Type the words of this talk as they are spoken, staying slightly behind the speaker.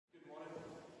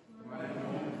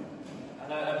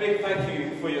big thank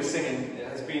you for your singing. It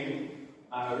has been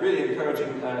really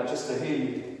encouraging just to hear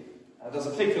you. There's a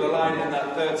particular line in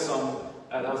that third song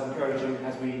that was encouraging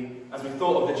as we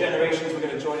thought of the generations we're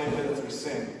going to join in with as we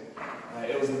sing.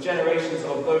 It was the generations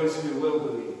of those who will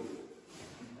believe.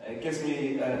 It gives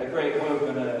me a great hope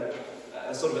and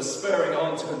a sort of a spurring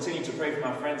on to continue to pray for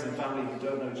my friends and family who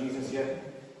don't know Jesus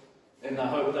yet, in the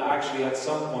hope that actually at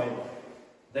some point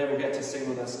they will get to sing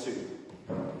with us too.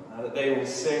 That they will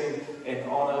sing in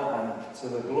honour and to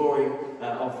the glory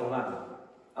of the Lamb.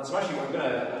 And so actually I'm going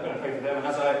to pray for them. And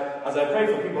as I pray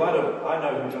for people I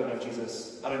know who don't know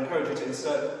Jesus, I'd encourage you to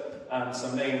insert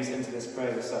some names into this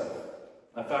prayer yourself.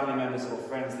 Family members or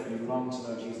friends that you long to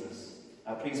know Jesus.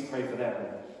 Please pray for them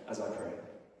as I pray.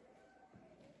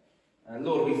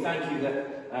 Lord, we thank you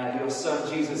that your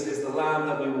Son Jesus is the Lamb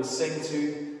that we will sing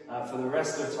to for the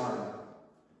rest of time.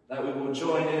 That we will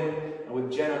join in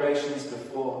with generations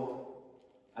before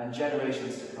and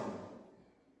generations to come.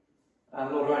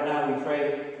 And Lord, right now we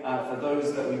pray for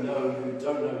those that we know who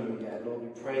don't know you yet. Lord,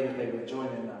 we pray that they will join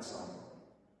in that song.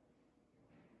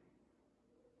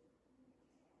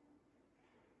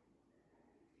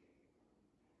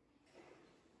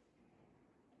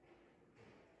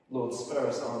 Lord, spur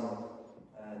us on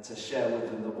to share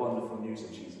with them the wonderful news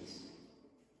of Jesus.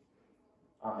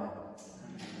 Amen.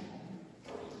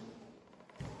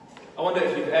 I wonder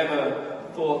if you've ever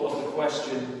thought of the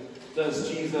question, does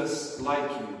Jesus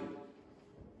like you?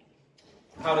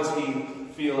 How does he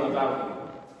feel about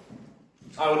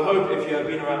you? I would hope if you have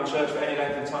been around church for any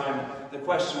length of time, the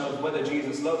question of whether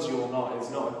Jesus loves you or not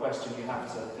is not a question you have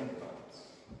to think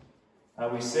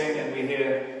about. We sing and we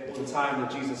hear all the time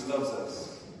that Jesus loves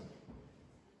us.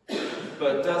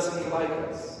 But does he like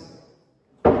us?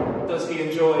 Does he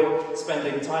enjoy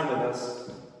spending time with us?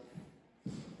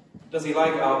 Does he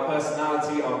like our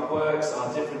personality, our quirks,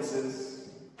 our differences?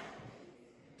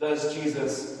 Does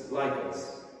Jesus like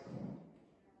us?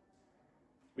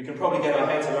 We can probably get our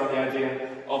heads around the idea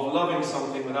of loving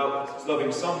someone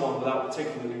without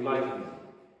particularly liking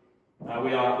them.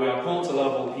 We are called to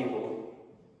love all people.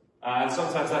 And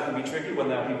sometimes that can be tricky when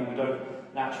there are people we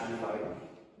don't naturally like.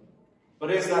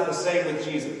 But is that the same with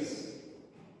Jesus?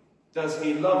 Does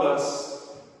he love us,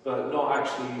 but not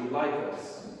actually like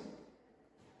us?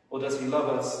 Or does he love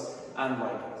us and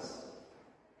like us?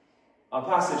 Our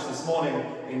passage this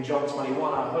morning in John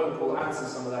 21, I hope, will answer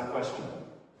some of that question.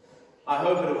 I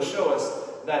hope it will show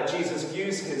us that Jesus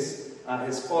views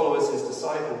his followers, his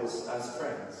disciples, as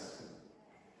friends.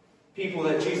 People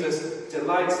that Jesus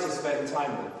delights to spend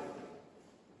time with.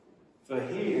 For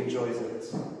he enjoys it,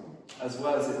 as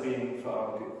well as it being for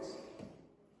our good.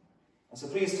 And so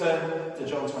please turn to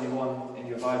John 21 in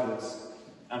your Bibles,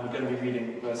 and we're going to be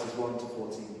reading verses 1 to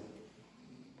 14.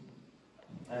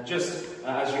 Just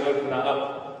as you open that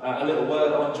up, a little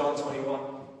word on John 21.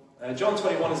 John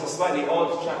 21 is a slightly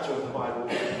odd chapter of the Bible,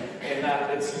 in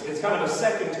that it's kind of a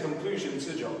second conclusion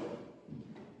to John.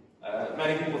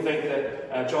 Many people think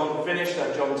that John finished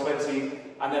at John 20,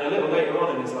 and then a little later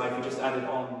on in his life he just added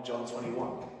on John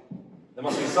 21. There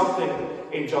must be something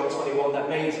in John 21 that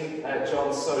made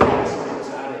John so desperate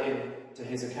to add it in to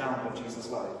his account of Jesus'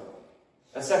 life.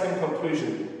 A second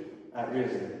conclusion,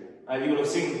 really. You will have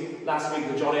seen last week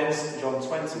that John ends John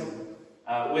 20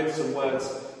 with some words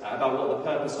about what the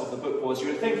purpose of the book was. You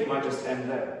would think he might just end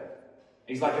there.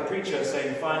 He's like a preacher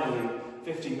saying finally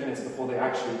 15 minutes before they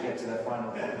actually get to their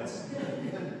final points.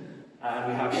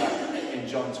 And we have that in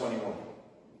John 21.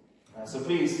 So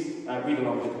please read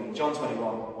along with me. John 21,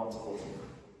 1 to 14.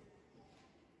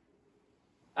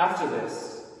 After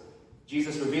this,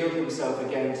 Jesus revealed himself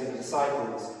again to the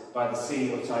disciples by the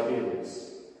Sea of Tiberias.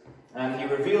 And he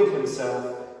revealed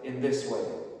himself in this way.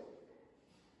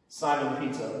 Simon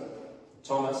Peter,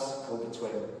 Thomas called the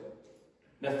twin,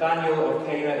 Nathanael of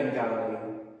Cana in Galilee,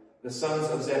 the sons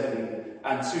of Zebedee,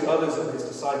 and 2 others of his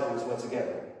disciples were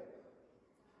together.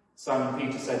 Simon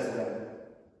Peter said to them,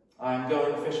 I am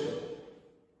going fishing.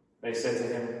 They said to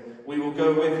him, we will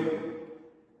go with you.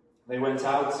 They went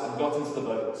out and got into the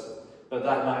boat, but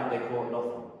that night they caught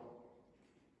nothing.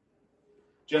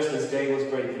 Just as day was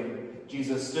breaking,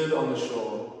 Jesus stood on the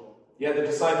shore, yet the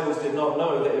disciples did not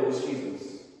know that it was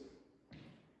Jesus.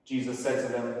 Jesus said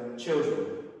to them,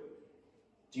 children,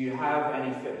 do you have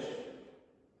any fish?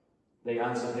 They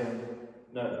answered him,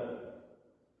 no.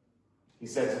 He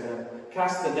said to them,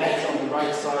 cast the net on the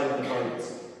right side of the boat,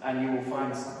 and you will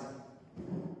find some.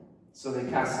 So they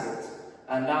cast it,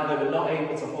 and now they were not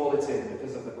able to haul it in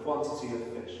because of the quantity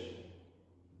of fish.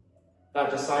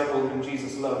 That disciple whom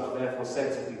Jesus loved therefore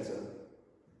said to Peter,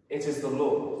 it is the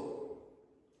Lord.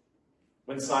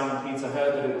 When Simon Peter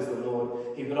heard that it was the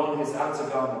Lord, he put on his outer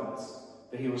garments,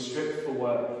 but he was stripped for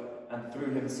work and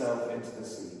threw himself into the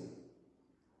sea.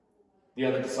 The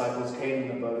other disciples came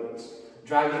in the boat,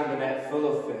 dragging the net full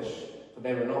of fish, for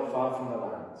they were not far from the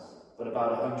land, but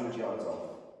about 100 yards off.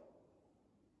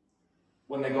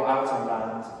 When they got out on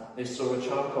land, they saw a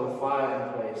charcoal fire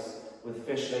in place, with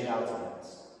fish laid out on it,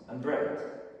 and bread.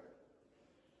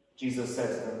 Jesus said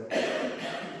to them,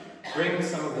 "Bring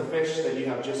some of the fish that you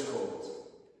have just caught."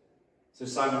 So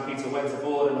Simon Peter went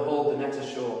aboard and hauled the net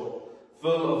ashore,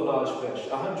 full of large fish,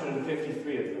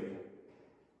 153 of them.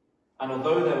 And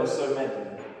although there were so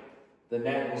many, the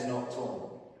net was not torn.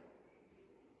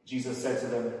 Jesus said to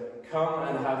them, "Come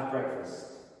and have breakfast."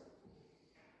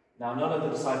 Now none of the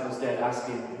disciples dared ask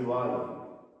him, "Who are you?"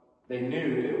 They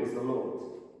knew it was the Lord.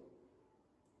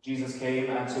 Jesus came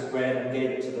and took bread and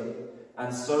gave it to them,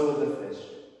 and so with the fish.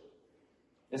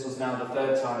 This was now the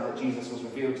third time that Jesus was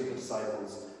revealed to the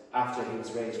disciples after he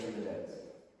was raised from the dead.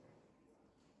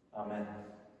 Amen.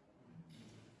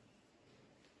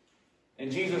 In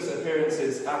Jesus'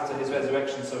 appearances after his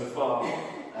resurrection so far,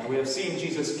 we have seen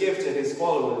Jesus give to his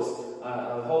followers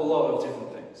a whole lot of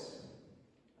different things.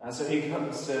 So he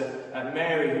comes to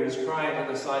Mary, who is crying at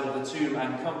the side of the tomb,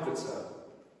 and comforts her.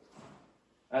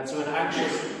 To an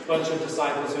anxious bunch of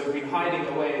disciples who have been hiding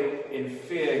away in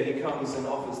fear, he comes and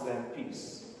offers them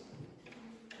peace.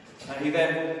 He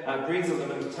then breathes on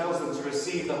them and tells them to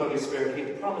receive the Holy Spirit.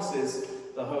 He promises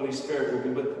the Holy Spirit will be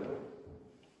with them.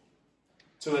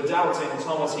 To a doubting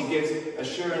Thomas, he gives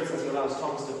assurance as he allows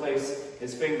Thomas to place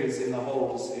his fingers in the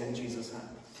holes in Jesus' hands.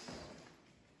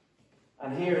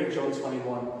 And here in John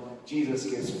 21, Jesus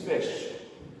gives fish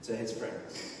to his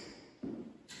friends.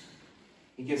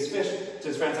 He gives fish to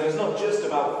his friends, and it's not just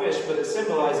about fish, but it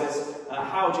symbolizes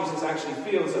how Jesus actually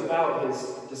feels about his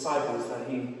disciples, that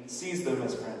he sees them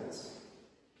as friends.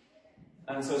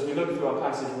 And so as we look through our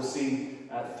passage, we'll see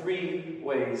three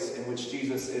ways in which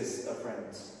Jesus is a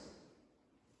friend.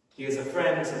 He is a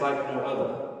friend like no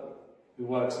other, who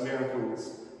works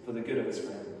miracles for the good of his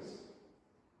friends.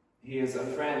 He is a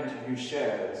friend who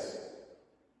shares,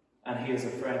 and he is a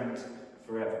friend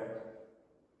forever.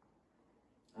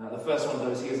 The first one of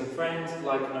those, he is a friend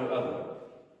like no other,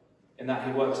 in that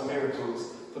he works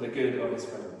miracles for the good of his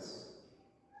friends.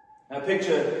 Now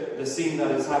picture the scene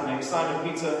that is happening. Simon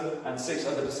Peter and 6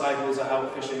 other disciples are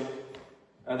out fishing.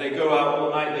 They go out all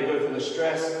night, they go through the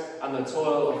stress and the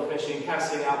toil of fishing,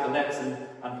 casting out the nets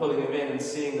and pulling them in and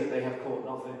seeing that they have caught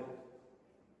nothing.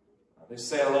 They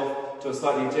sail off to a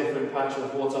slightly different patch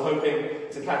of water, hoping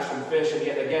to catch some fish, and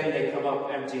yet again they come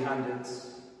up empty-handed.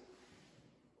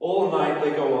 All night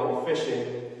they go on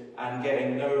fishing and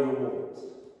getting no reward.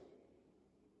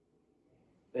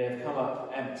 They have come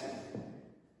up empty.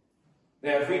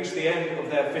 They have reached the end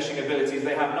of their fishing abilities.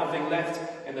 They have nothing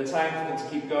left in the tank for them to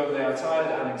keep going. They are tired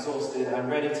and exhausted and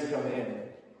ready to come in.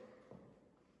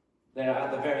 They are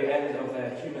at the very end of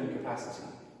their human capacity.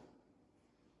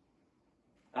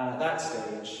 And at that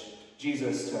stage,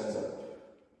 Jesus turns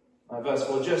up. Verse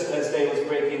 4, just as day was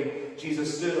breaking,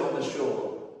 Jesus stood on the shore.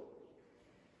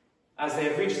 As they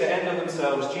have reached the end of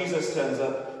themselves, Jesus turns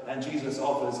up and Jesus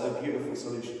offers a beautiful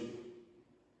solution.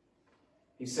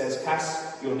 He says,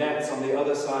 "Cast your nets on the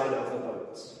other side of the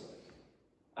boat."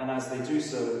 And as they do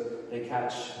so, they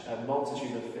catch a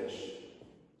multitude of fish,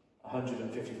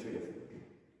 153 of them.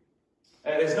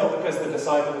 It's not because the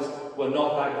disciples were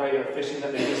not that great at fishing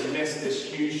that they just missed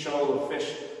this huge shoal of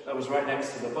fish that was right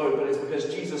next to the boat, but it's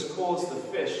because Jesus caused the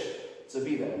fish to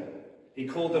be there. He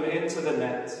called them into the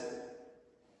net,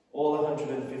 all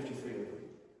 153 of them.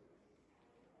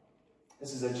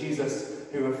 This is a Jesus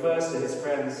who refers to his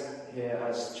friends here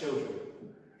as children.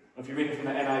 If you're reading from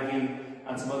the NIV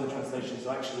and some other translations, they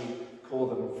actually call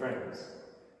them friends.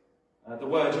 The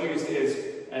word used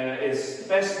is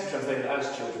best translated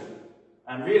as children,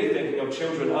 and really thinking of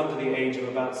children under the age of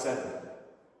about 7.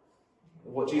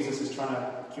 What Jesus is trying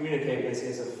to communicate is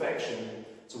his affection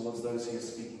towards those he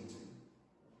is speaking to.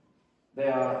 They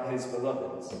are his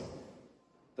beloveds,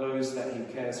 those that he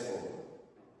cares for.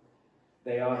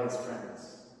 They are his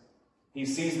friends. He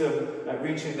sees them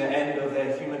reaching the end of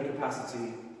their human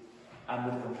capacity, and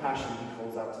with compassion he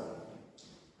calls out to them.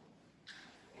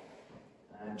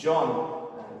 And John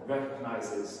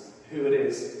recognizes who it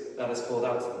is that has called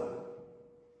out to them.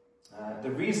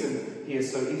 The reason he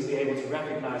is so easily able to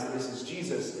recognize that this is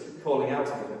Jesus calling out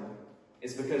to them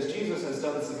is because Jesus has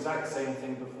done this exact same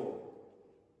thing before.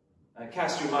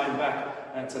 Cast your mind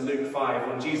back to Luke 5,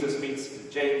 when Jesus meets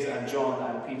James and John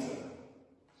and Peter.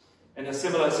 In a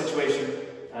similar situation,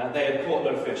 they had caught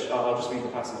no fish. I'll just read the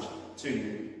passage to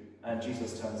you, and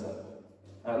Jesus turns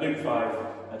up. Luke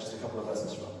 5, just a couple of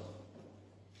verses from.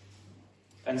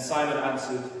 And Simon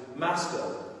answered, Master,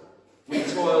 we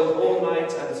toiled all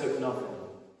night and took nothing,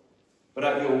 but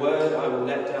at your word I will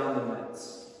let down the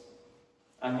nets.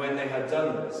 And when they had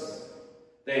done this,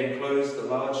 they enclosed a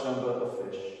large number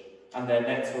of fish, and their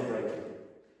nets were breaking.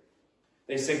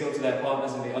 They signaled to their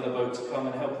partners in the other boat to come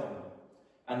and help them,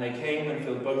 and they came and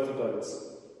filled both the boats,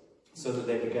 so that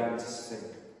they began to sink.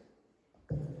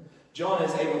 John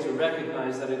is able to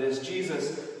recognize that it is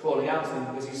Jesus calling out to them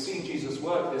because he's seen Jesus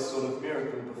work this sort of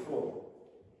miracle before.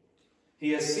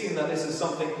 He has seen that this is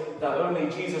something that only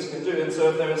Jesus can do, and so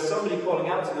if there is somebody calling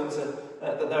out to them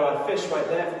that there are fish right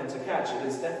there for them to catch, it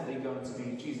is definitely going to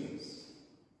be Jesus.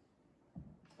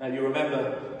 You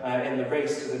remember in the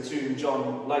race to the tomb,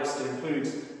 John likes to include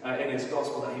in his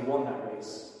gospel that he won that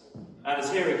race. And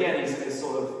it's here again, he's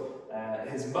sort of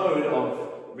his mode of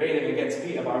railing against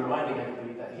Peter by reminding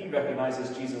everybody that he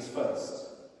recognizes Jesus first,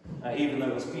 even though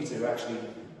it was Peter who actually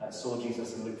saw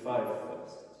Jesus in Luke 5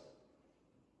 first.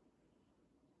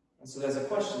 And so there's a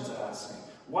question to ask.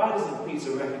 Why doesn't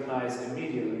Peter recognize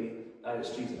immediately that it's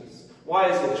Jesus? Why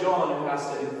is it John who has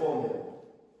to inform him?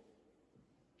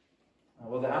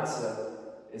 Well, the answer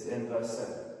is in verse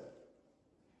 7.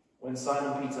 When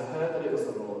Simon Peter heard that it was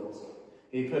the Lord,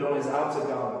 he put on his outer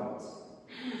garment,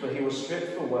 for he was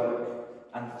stripped for work,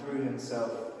 and threw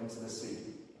himself into the sea.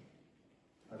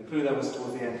 Now, the clue that was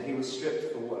towards the end, he was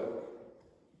stripped for work.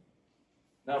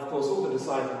 Now, of course, all the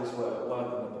disciples were at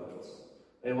work on the boat.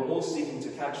 They were all seeking to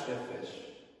catch their fish.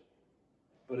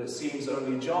 But it seems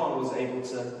only John was able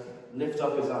to lift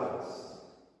up his eyes,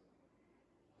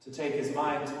 to take his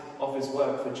mind off his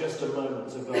work for just a moment,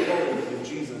 to behold the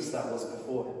Jesus that was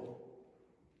before him.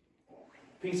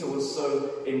 Peter was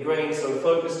so ingrained, so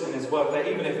focused in his work, that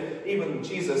even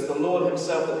Jesus, the Lord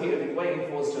himself that Peter had been waiting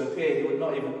for to appear, he would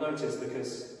not even notice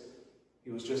because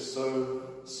he was just so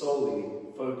solely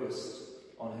focused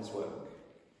on his work.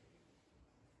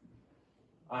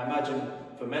 I imagine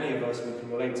for many of us we can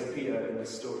relate to Peter in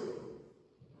this story.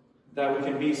 That we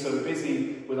can be so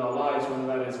busy with our lives, whether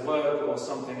that is work or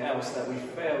something else, that we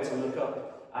fail to look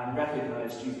up and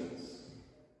recognize Jesus.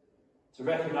 To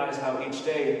recognize how each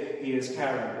day he is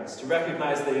carrying us. To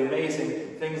recognize the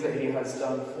amazing things that he has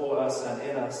done for us and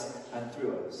in us and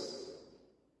through us.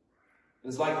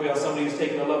 It's like we are somebody who's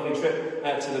taken a lovely trip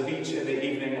to the beach in the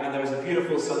evening, and there is a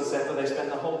beautiful sunset, but they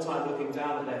spend the whole time looking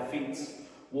down at their feet,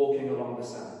 walking along the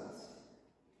sands,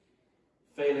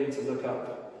 failing to look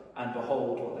up and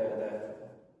behold what they are there for.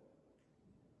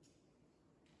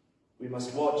 We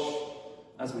must watch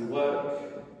as we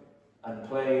work and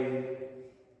play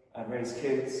and raise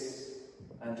kids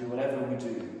and do whatever we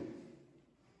do,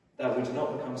 that we do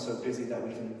not become so busy that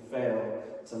we can fail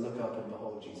to look up and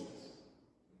behold Jesus.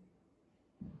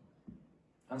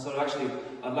 And so actually,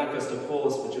 I'd like us to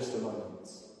pause for just a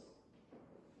moment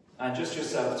and just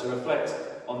yourself to reflect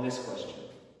on this question.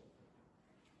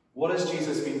 What has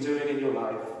Jesus been doing in your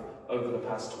life over the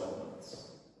past 12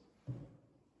 months?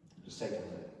 Just take a minute.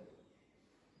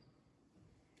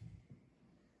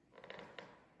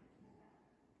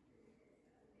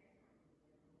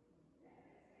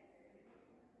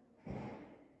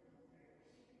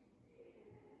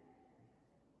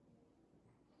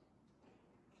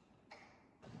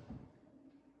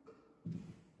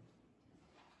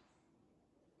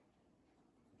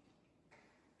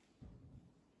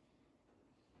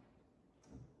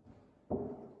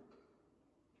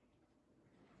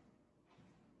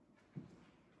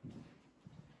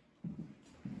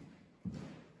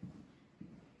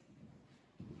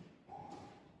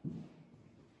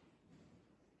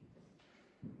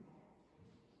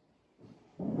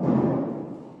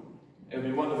 It would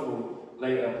be wonderful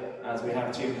later, as we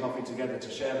have tea and coffee together, to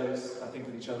share those, I think,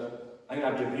 with each other. I think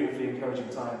that would be a beautifully encouraging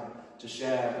time to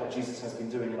share what Jesus has been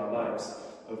doing in our lives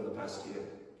over the past year.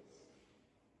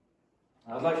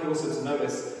 I'd like you also to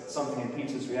notice something in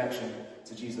Peter's reaction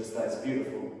to Jesus that is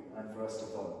beautiful and for us to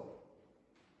follow.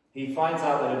 He finds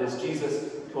out that it is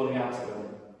Jesus calling out to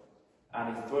him,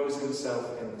 and he throws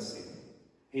himself in the sea.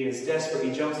 He is desperate.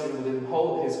 He jumps in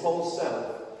with his whole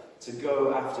self to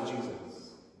go after Jesus.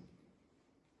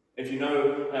 If you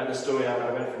know the story I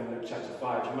read from Luke chapter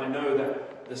 5, you might know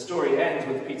that the story ends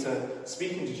with Peter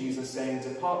speaking to Jesus saying,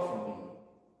 "Depart from me,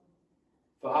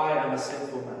 for I am a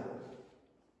sinful man."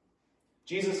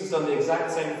 Jesus has done the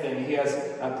exact same thing. He has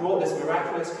brought this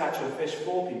miraculous catch of fish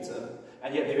for Peter,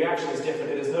 and yet the reaction is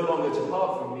different. It is no longer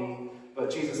 "depart from me,"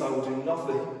 but "Jesus, I will do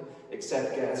nothing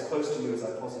except get as close to you as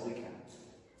I possibly can."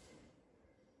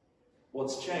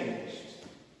 What's changed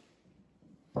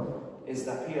is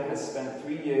that Peter has spent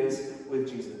 3 years with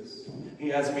Jesus. He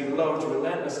has been loved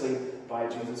relentlessly by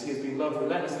Jesus. He has been loved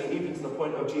relentlessly, even to the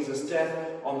point of Jesus'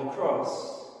 death on the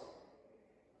cross.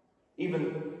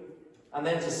 And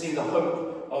then to see the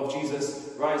hope of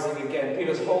Jesus rising again.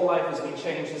 Peter's whole life has been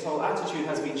changed. His whole attitude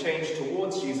has been changed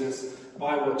towards Jesus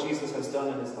by what Jesus has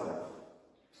done in his life.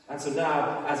 And so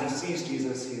now, as he sees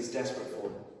Jesus, he is desperate for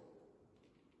him.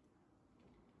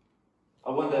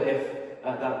 I wonder if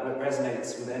that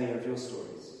resonates with any of your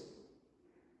stories.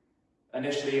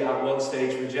 Initially, at one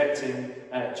stage, rejecting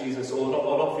Jesus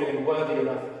or not feeling worthy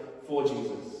enough for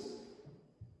Jesus.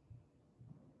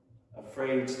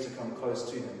 Afraid to come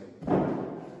close to him.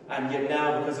 And yet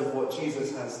now, because of what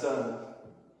Jesus has done,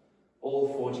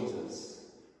 all for Jesus.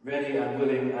 Ready and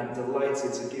willing and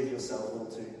delighted to give yourself all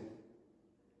to him.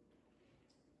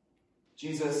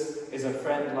 Jesus is a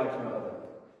friend like no other.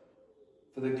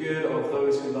 For the good of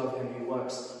those who love him, he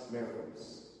works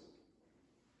miracles.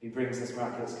 He brings this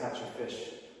miraculous catch of fish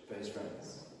for his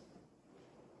friends.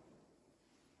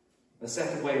 The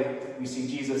second way we see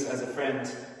Jesus as a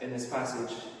friend in this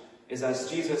passage is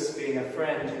as Jesus being a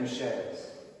friend who shares.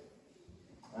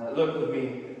 Look with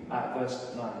me at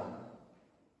verse 9.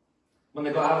 When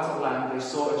they got out of land, they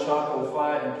saw a charcoal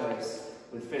fire in place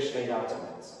with fish laid out on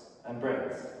it, and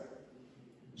bread.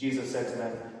 Jesus said to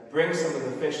them, "Bring some of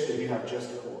the fish that you have just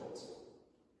caught."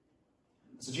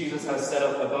 So Jesus has set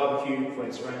up a barbecue for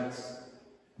his friends.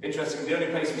 Interesting, the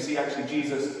only place we see actually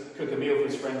Jesus cook a meal for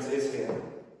his friends is here,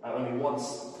 only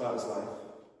once throughout his life.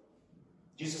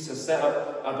 Jesus has set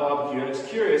up a barbecue, and it's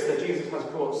curious that Jesus has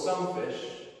brought some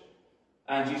fish,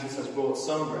 and Jesus has brought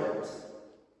some bread,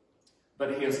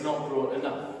 but he has not brought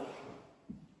enough.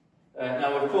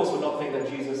 Now, of course, we'll not think that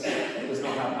Jesus does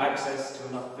not have access to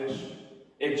enough fish.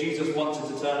 If Jesus wanted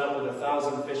to turn up with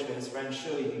 1,000 fish for his friends,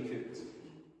 surely he could.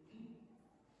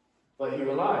 But he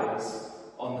relies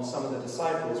on some of the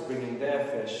disciples bringing their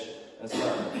fish as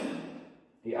well.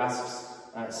 He asks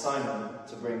Simon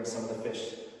to bring some of the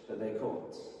fish that they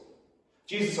caught.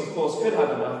 Jesus, of course, could have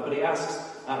enough, but he asks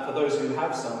for those who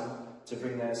have some to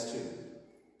bring theirs too.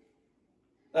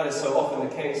 That is so often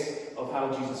the case of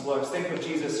how Jesus works. Think of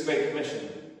Jesus' Great Commission.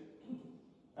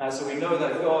 So we know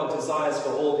that God desires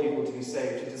for all people to be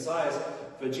saved. He desires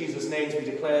for Jesus' name to be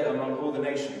declared among all the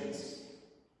nations.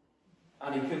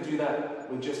 And he could do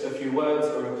that with just a few words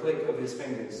or a click of his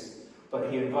fingers.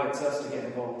 But he invites us to get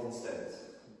involved instead.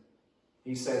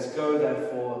 He says, "Go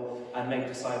therefore and make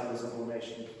disciples of all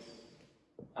nations.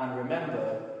 And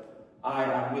remember, I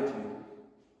am with you."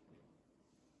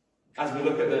 As we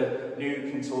look at the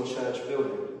new Kintor Church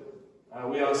building,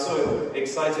 we are so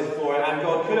excited for it, and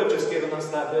God could have just given us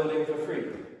that building for free,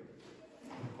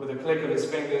 with a click of his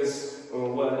fingers or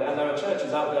a word. And there are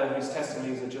churches out there whose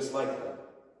testimonies are just like that.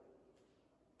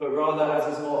 But rather,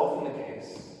 as is more often the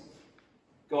case,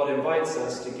 God invites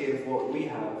us to give what we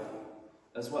have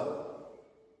as well.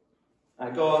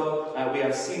 We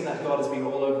have seen that God has been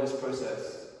all over this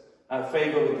process.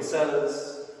 Favour with the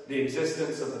sellers, the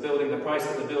existence of the building, the price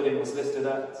that the building was listed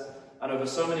at, and over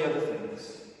so many other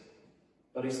things.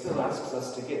 But he still asks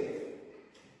us to give.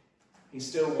 He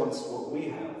still wants what we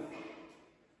have.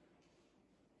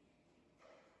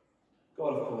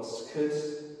 God, of course, could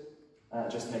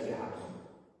just make it happen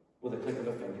with a click of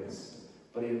the fingers.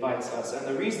 But he invites us. And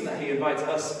the reason that he invites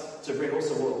us to bring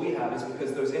also what we have is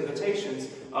because those invitations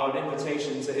are an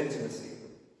invitation to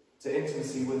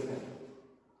intimacy with him.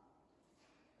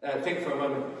 Think for a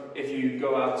moment, if you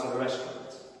go out to a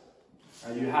restaurant,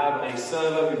 you have a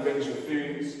server who brings your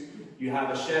food, you have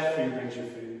a chef who brings your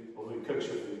food, or who cooks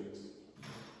your food.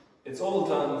 It's all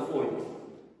done for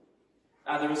you.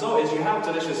 And the result is you have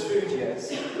delicious food, yes,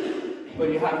 but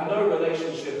you have no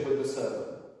relationship with the server.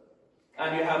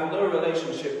 And you have no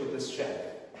relationship with this chef.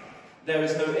 There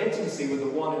is no intimacy with the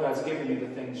one who has given you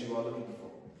the things you are looking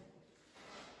for.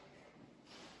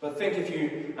 But think if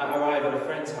you arrive at a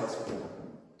friend's house with them,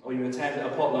 or you attend a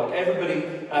potluck. Everybody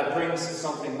brings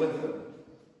something with them.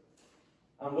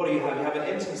 And what do you have? You have an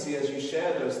intimacy as you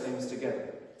share those things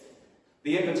together.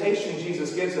 The invitation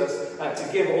Jesus gives us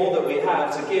to give all that we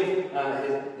have, to give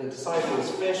the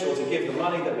disciples fish, or to give the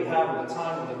money that we have, or the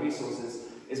time, or the resources,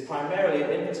 is primarily an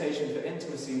invitation for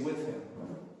intimacy with him,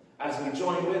 as we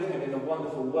join with him in the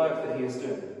wonderful work that he is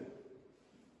doing.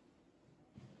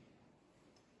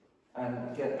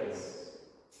 And get this.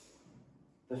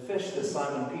 The fish that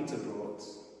Simon Peter brought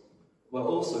were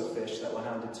also fish that were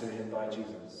handed to him by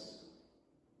Jesus.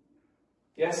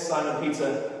 Yes, Simon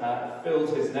Peter filled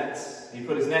his nets. He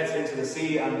put his nets into the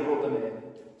sea and brought them in.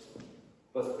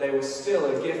 But they were still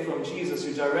a gift from Jesus,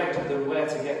 who directed them where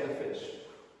to get the fish.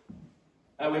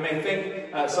 We may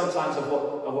think sometimes of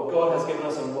what God has given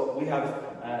us and what we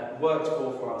have worked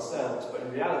for ourselves, but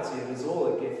in reality it is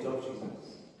all a gift of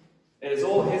Jesus. It is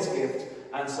all his gift,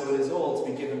 and so it is all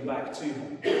to be given back to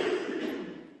him.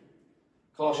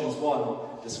 Colossians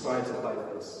 1 describes it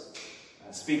like this.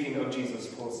 Speaking of Jesus,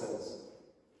 Paul says,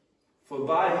 "For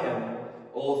by him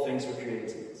all things were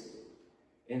created,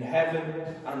 in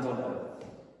heaven and on earth,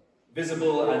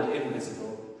 visible and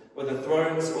invisible, whether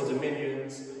thrones or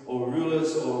dominions, or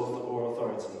rulers or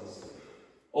authorities.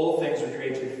 All things were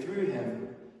created through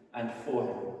him and for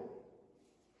him."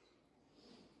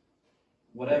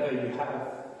 Whatever you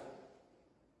have,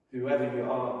 whoever you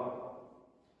are,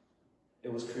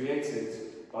 it was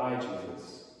created by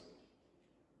Jesus,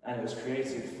 and it was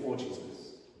created for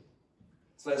Jesus.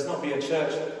 So let's not be a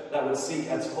church that would seek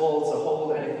at all to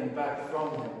hold anything back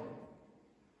from him,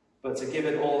 but to give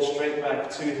it all straight back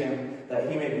to him, that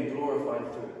he may be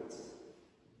glorified through it.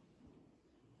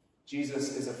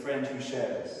 Jesus is a friend who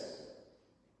shares,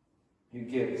 who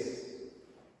gives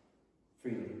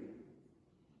freely.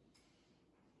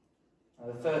 Now,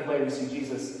 the third way we see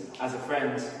Jesus as a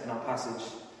friend in our passage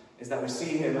is that we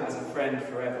see him as a friend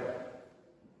forever.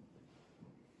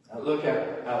 Look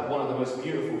at one of the most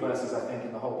beautiful verses, I think,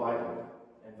 in the whole Bible,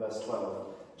 in verse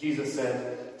 12. Jesus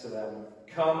said to them,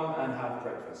 "Come and have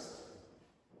breakfast."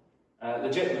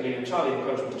 Legitimately, and Charlie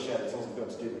encouraged me to share this, I wasn't going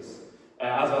to do this.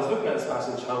 As I was looking at this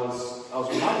passage, I was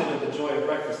reminded of the joy of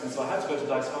breakfast, and so I had to go to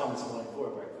Dice Farm this morning for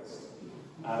a breakfast,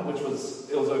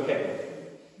 it was okay.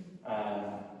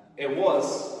 It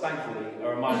was, thankfully, a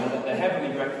reminder that the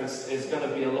heavenly breakfast is going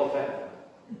to be a lot better.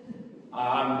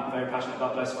 I'm very passionate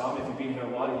about Dice Farm. If you've been here a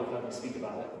while, you'll heard me speak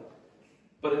about it.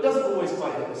 But it doesn't always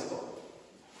quite hit the spot.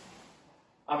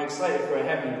 I'm excited for a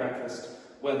heavenly breakfast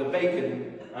where the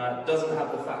bacon doesn't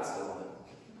have the fat still on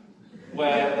it,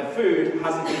 where the food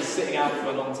hasn't been sitting out for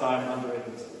a long time under a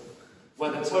heat,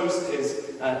 where the toast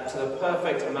is to the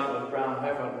perfect amount of brown,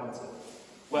 however I want it,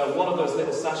 where one of those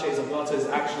little sachets of butter is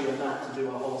actually enough to do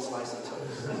a whole slice of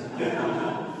toast.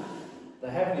 The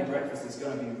heavenly breakfast is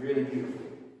going to be really beautiful.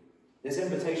 This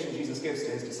invitation Jesus gives to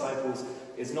his disciples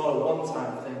is not a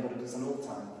one-time thing, but it is an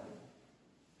all-time thing.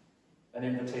 An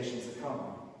invitation to come,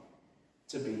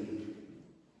 to be,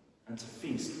 and to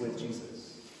feast with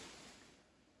Jesus.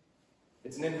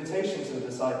 It's an invitation to the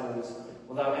disciples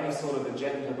without any sort of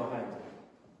agenda behind it.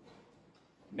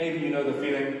 Maybe you know the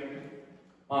feeling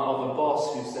of a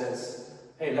boss who says,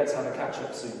 "Hey, let's have a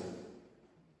catch-up soon."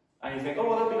 And you think, "Oh,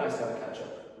 well, that'd be nice to have a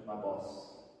catch-up with my boss."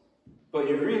 But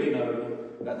you really know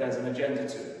that there's an agenda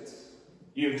to it.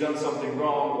 You've done something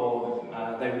wrong,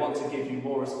 or they want to give you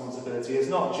more responsibility. It's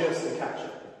not just a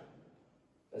catch-up.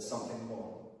 There's something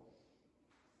more.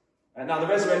 And now the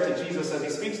resurrected Jesus, as he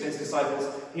speaks to his disciples,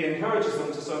 he encourages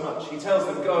them to so much. He tells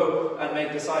them, "Go and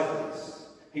make disciples."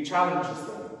 He challenges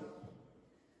them.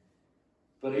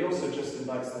 But he also just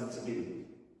invites them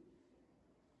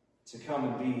to come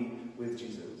and be with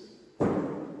Jesus.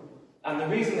 And the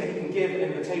reason that he can give an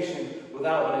invitation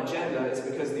without an agenda is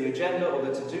because the agenda or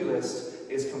the to-do list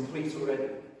is complete already.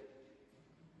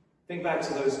 Think back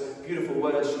to those beautiful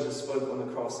words Jesus spoke on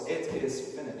the cross. It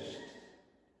is finished.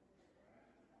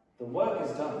 The work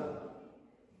is done.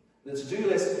 The to-do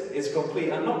list is complete,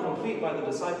 and not complete by the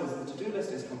disciples. The to-do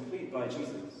list is complete by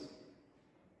Jesus.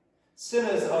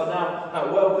 Sinners are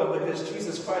now welcome because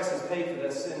Jesus Christ has paid for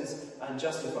their sins and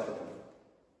justified them.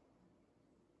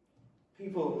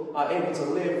 People are able to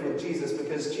live with Jesus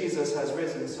because Jesus has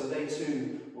risen, so they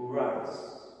too will rise.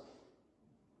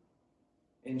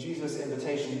 In Jesus'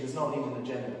 invitation, he does not need an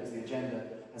agenda because the agenda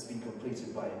has been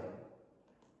completed by him.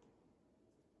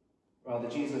 Rather,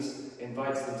 Jesus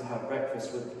invites them to have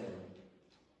breakfast with him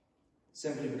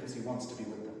simply because he wants to be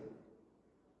with them.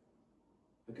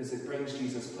 Because it brings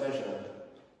Jesus pleasure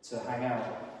to hang out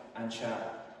and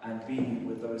chat and be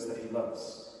with those that he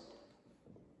loves,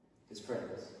 his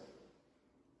friends.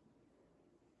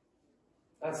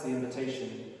 That's the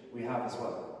invitation we have as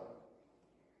well,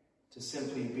 to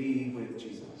simply be with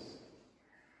Jesus.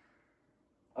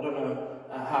 I don't know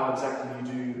how exactly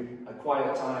you do a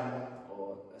quiet time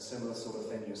or a similar sort of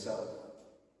thing yourself.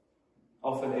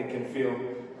 Often it can feel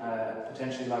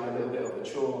potentially like a little bit of a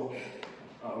chore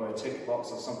or a tick box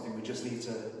or something we just need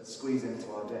to squeeze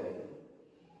into our day.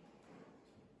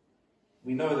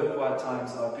 We know that quiet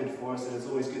times are good for us. It is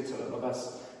always good of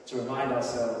us to remind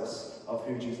ourselves of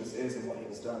who Jesus is and what he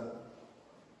has done.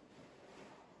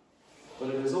 But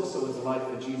it is also a delight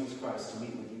for Jesus Christ to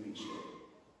meet with you each day.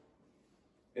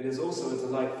 It is also a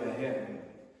delight for him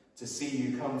to see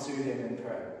you come to him in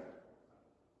prayer,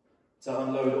 to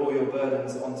unload all your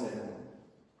burdens onto him,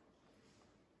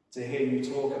 to hear you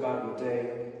talk about your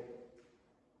day,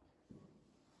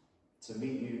 to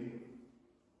meet you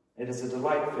It is a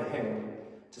delight for him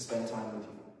to spend time with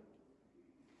you.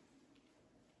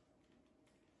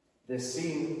 This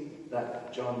scene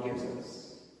that John gives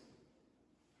us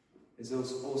is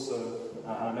also,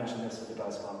 and I mentioned this with the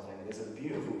guy's farm thing, it is a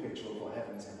beautiful picture of what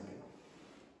heaven's going to be.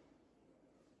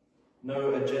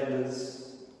 No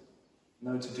agendas,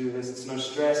 no to-do lists, no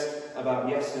stress about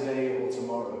yesterday or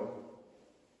tomorrow.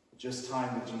 Just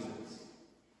time with Jesus.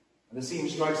 And the scene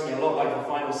strikes me a lot like the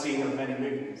final scene of many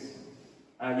movies.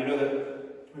 You know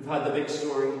that we've had the big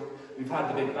story, we've had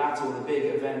the big battle, the big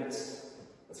event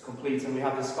that's complete, and we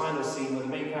have this final scene where the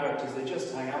main characters, they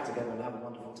just hang out together and have a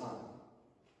wonderful time.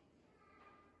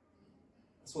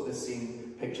 That's what this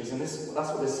scene pictures, and that's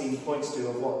what this scene points to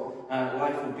of what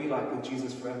life will be like with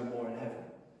Jesus forevermore in heaven.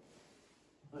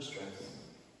 No stress.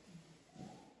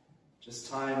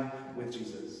 Just time with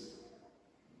Jesus.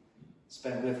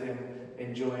 Spent with him,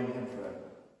 enjoying him forever.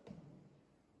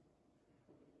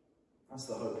 That's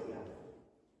the hope we have.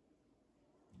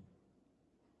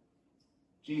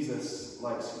 Jesus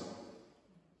likes you.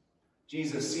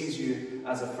 Jesus sees you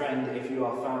as a friend if you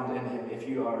are found in him, if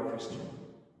you are a Christian.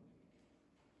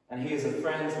 And he is a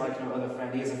friend like no other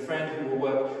friend. He is a friend who will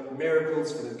work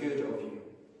miracles for the good of you.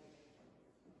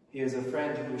 He is a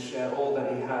friend who will share all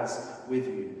that he has with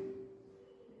you.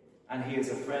 And he is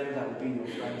a friend that will be your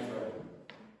friend forever.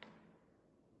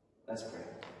 Let's pray.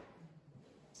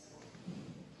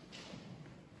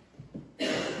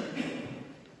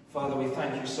 Father, we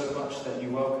thank you so much that you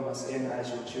welcome us in as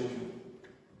your children.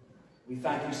 We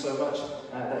thank you so much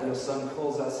that your Son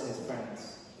calls us his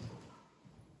friends.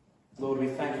 Lord, we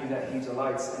thank you that he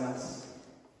delights in us,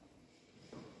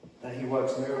 that he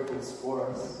works miracles for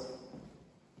us,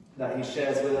 that he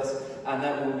shares with us, and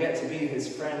that we'll get to be his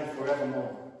friend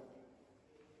forevermore.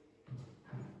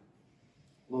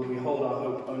 Lord, we hold our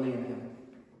hope only in him.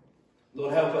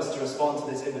 Lord, help us to respond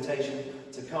to this invitation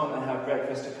to come and have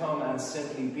breakfast, to come and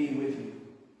simply be with you.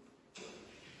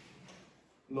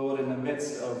 Lord, in the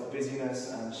midst of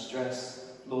busyness and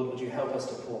stress, Lord, would you help us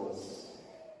to pause,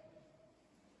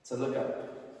 to look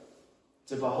up,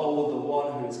 to behold the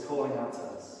one who is calling out to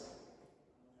us,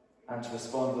 and to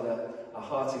respond with a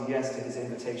hearty yes to his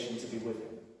invitation to be with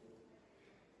him.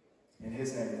 In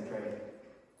his name we pray.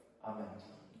 Amen.